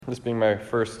this being my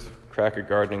first crack at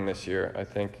gardening this year, I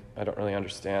think I don't really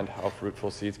understand how fruitful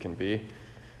seeds can be.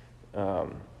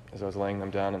 As I was laying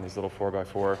them down in these little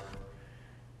 4x4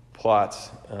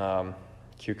 plots,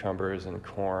 cucumbers and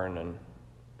corn and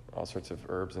all sorts of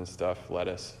herbs and stuff,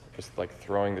 lettuce, just like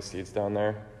throwing the seeds down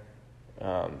there.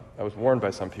 I was warned by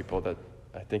some people that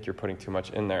I think you're putting too much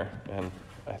in there, and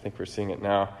I think we're seeing it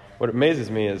now. What amazes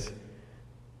me is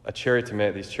these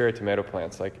cherry tomato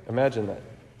plants. Like, imagine that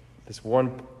this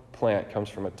one plant comes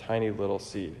from a tiny little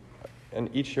seed, and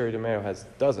each cherry tomato has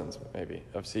dozens, maybe,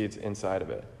 of seeds inside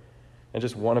of it. And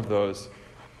just one of those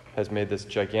has made this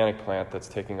gigantic plant that's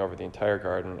taking over the entire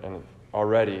garden and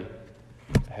already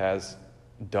has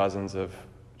dozens of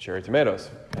cherry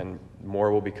tomatoes, and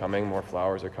more will be coming, more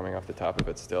flowers are coming off the top of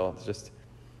it still. It's just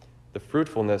the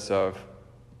fruitfulness of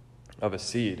a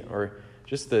seed, or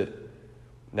just the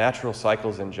natural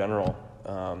cycles in general.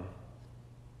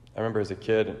 I remember as a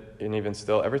kid, and even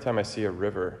still, every time I see a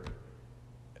river,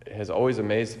 it has always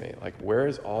amazed me. Like, where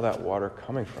is all that water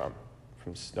coming from?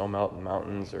 From snowmelt in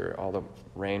mountains, or all the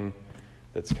rain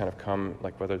that's kind of come,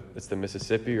 like whether it's the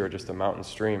Mississippi or just a mountain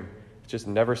stream. It just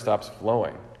never stops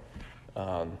flowing.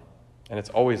 And it's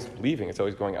always leaving. It's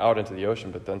always going out into the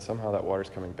ocean, but then somehow that water's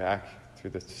coming back through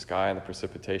the sky and the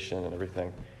precipitation and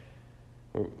everything.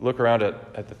 We look around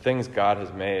at the things God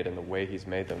has made and the way he's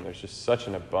made them. There's just such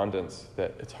an abundance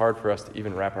that it's hard for us to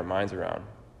even wrap our minds around,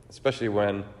 especially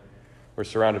when we're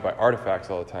surrounded by artifacts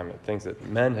all the time, and things that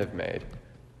men have made,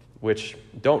 which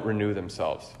don't renew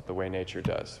themselves the way nature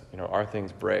does. You know, our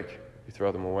things break. You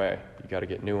throw them away. You got to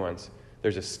get new ones.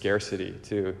 There's a scarcity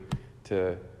to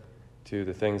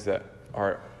the things that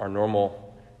are our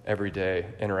normal, everyday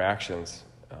interactions.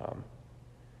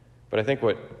 But I think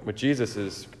what Jesus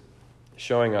is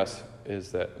showing us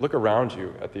is that look around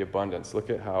you at the abundance.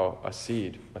 Look at how a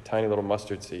seed, a tiny little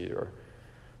mustard seed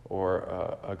or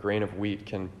a grain of wheat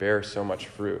can bear so much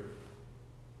fruit.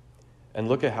 And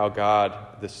look at how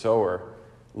God, the sower,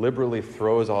 liberally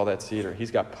throws all that seed. Or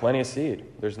he's got plenty of seed.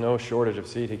 There's no shortage of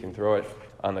seed. He can throw it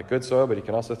on the good soil, but he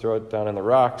can also throw it down in the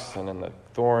rocks and in the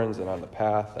thorns and on the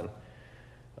path.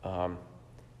 And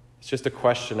it's just a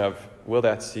question of, will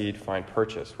that seed find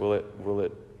purchase? Will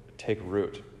it take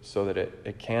root so that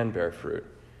it can bear fruit?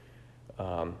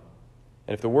 And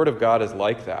if the Word of God is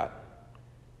like that,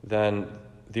 then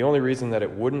the only reason that it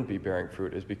wouldn't be bearing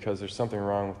fruit is because there's something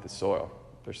wrong with the soil.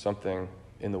 There's something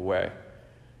in the way.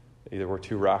 Either we're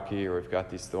too rocky, or we've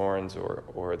got these thorns,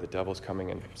 or the devil's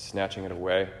coming and snatching it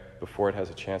away before it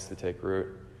has a chance to take root.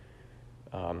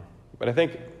 But I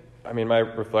think, my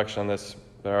reflection on this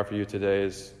that I offer you today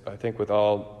is, I think with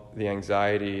all the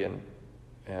anxiety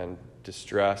and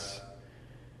distress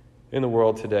in the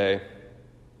world today,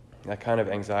 that kind of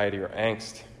anxiety or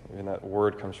angst, even that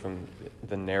word comes from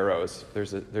the narrows.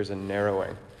 There's a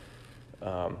narrowing.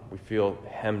 We feel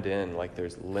hemmed in, like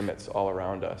there's limits all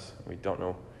around us. We don't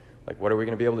know, like, what are we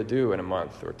going to be able to do in a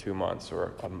month or 2 months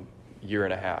or a year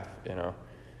and a half,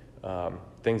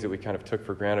 things that we kind of took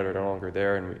for granted are no longer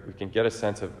there, and we can get a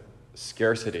sense of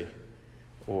scarcity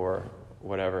or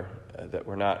whatever, that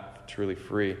we're not truly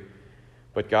free.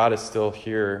 But God is still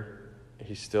here.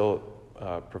 He's still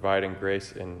providing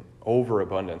grace in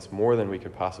overabundance, more than we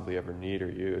could possibly ever need or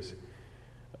use.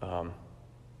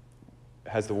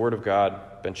 Has the Word of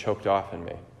God been choked off in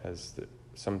me? Has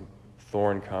some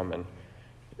thorn come and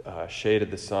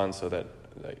shaded the sun so that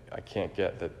I can't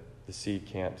get, that the seed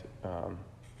can't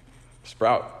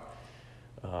sprout?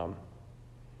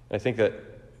 I think that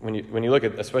when you look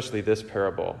at especially this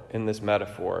parable, in this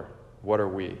metaphor, what are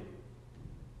we?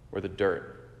 We're the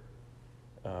dirt.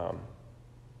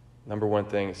 Number one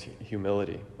thing is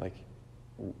humility. Like,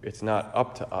 it's not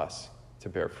up to us to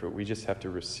bear fruit. We just have to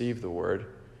receive the Word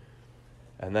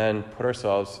and then put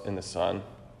ourselves in the sun,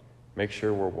 make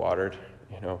sure we're watered,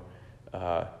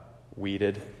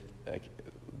 weeded. Like,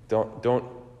 don't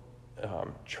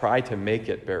try to make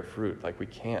it bear fruit. Like, we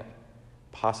can't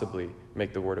possibly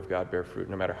make the Word of God bear fruit,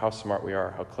 no matter how smart we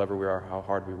are, how clever we are, how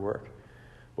hard we work.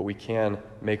 But we can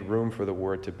make room for the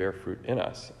Word to bear fruit in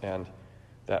us. And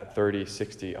that 30,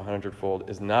 60, 100-fold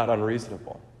is not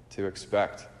unreasonable to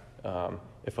expect.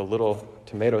 If a little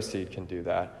tomato seed can do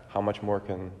that, how much more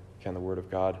can the Word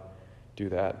of God do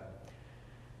that?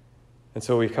 And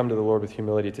so we come to the Lord with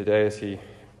humility today as he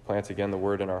plants again the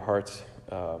Word in our hearts,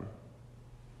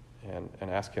 and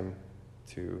ask him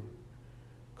to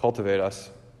cultivate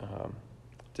us,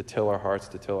 to till our hearts,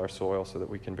 to till our soil so that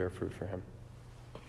we can bear fruit for him.